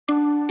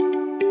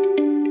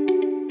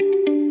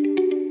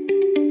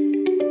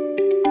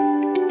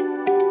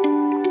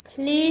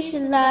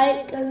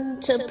like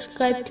and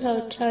subscribe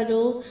to our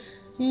channel.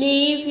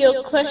 Leave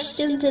your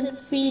questions and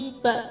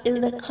feedback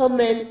in the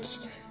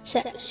comments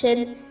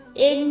section.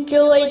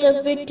 Enjoy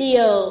the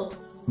video.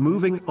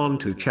 Moving on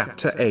to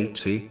chapter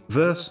 80,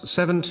 verse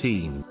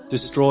 17.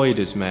 Destroyed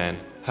is man,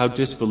 how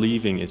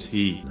disbelieving is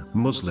he.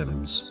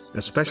 Muslims,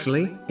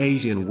 especially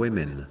Asian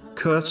women,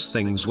 curse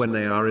things when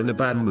they are in a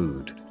bad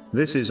mood.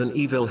 This is an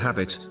evil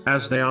habit,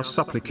 as they are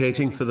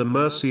supplicating for the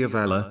mercy of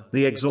Allah,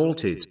 the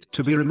Exalted,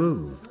 to be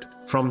removed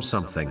from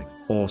something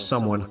or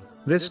someone.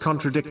 This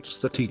contradicts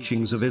the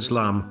teachings of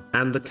Islam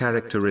and the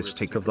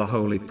characteristic of the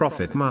Holy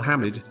Prophet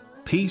Muhammad,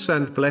 peace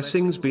and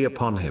blessings be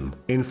upon him.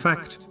 In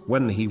fact,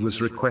 when he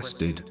was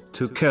requested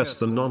to curse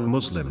the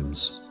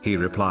non-Muslims, he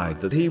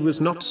replied that he was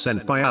not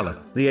sent by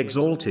Allah, the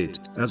Exalted,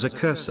 as a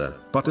curser,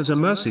 but as a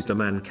mercy to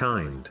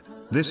mankind.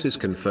 This is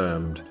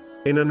confirmed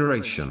in a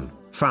narration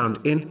found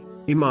in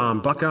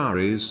Imam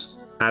Bukhari's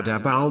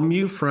Adab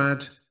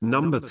al-Mufrad,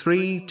 number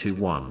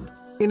 321.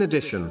 In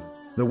addition,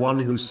 the one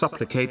who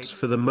supplicates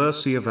for the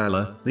mercy of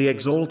Allah, the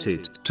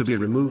Exalted, to be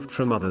removed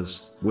from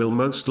others, will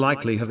most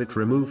likely have it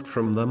removed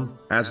from them,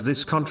 as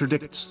this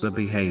contradicts the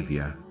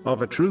behavior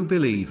of a true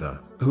believer,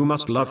 who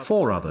must love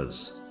for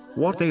others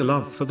what they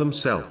love for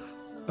themselves.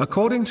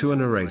 According to a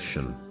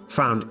narration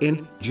found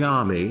in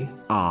Jami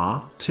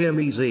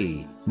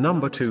Tirmizi,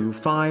 number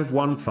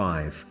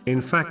 2515,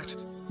 in fact,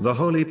 the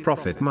Holy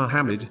Prophet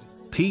Muhammad,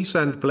 peace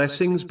and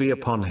blessings be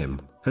upon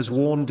him, has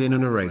warned in a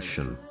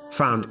narration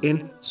found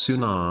in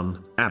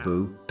Sunan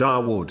Abu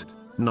Dawood,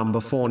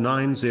 number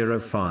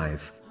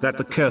 4905, that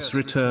the curse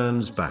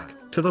returns back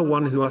to the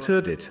one who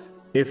uttered it,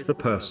 if the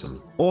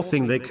person or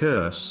thing they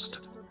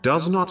cursed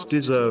does not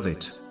deserve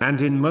it,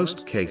 and in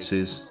most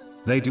cases,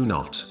 they do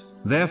not.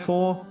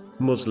 Therefore,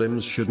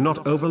 Muslims should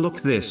not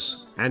overlook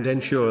this, and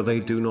ensure they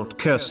do not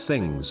curse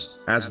things,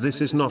 as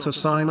this is not a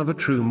sign of a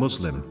true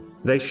Muslim.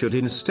 They should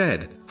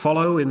instead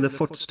follow in the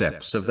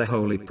footsteps of the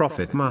Holy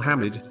Prophet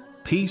Muhammad,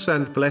 peace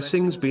and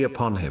blessings be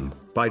upon him,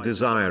 by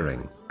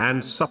desiring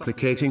and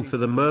supplicating for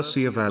the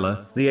mercy of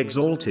Allah, the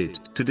Exalted,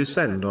 to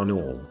descend on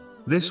all.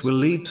 This will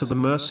lead to the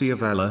mercy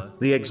of Allah,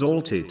 the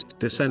Exalted,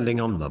 descending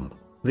on them.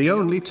 The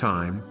only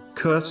time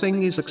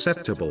cursing is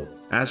acceptable,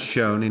 as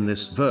shown in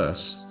this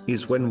verse,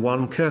 is when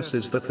one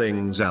curses the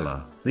things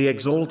Allah, the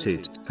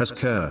Exalted, has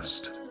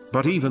cursed.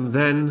 But even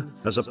then,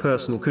 as a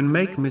person can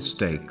make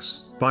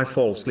mistakes by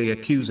falsely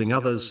accusing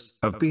others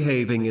of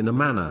behaving in a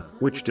manner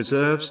which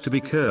deserves to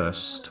be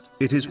cursed,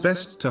 it is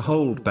best to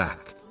hold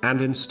back,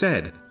 and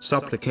instead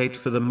supplicate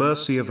for the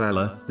mercy of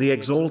Allah, the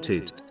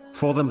Exalted,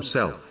 for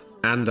themselves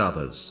and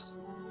others.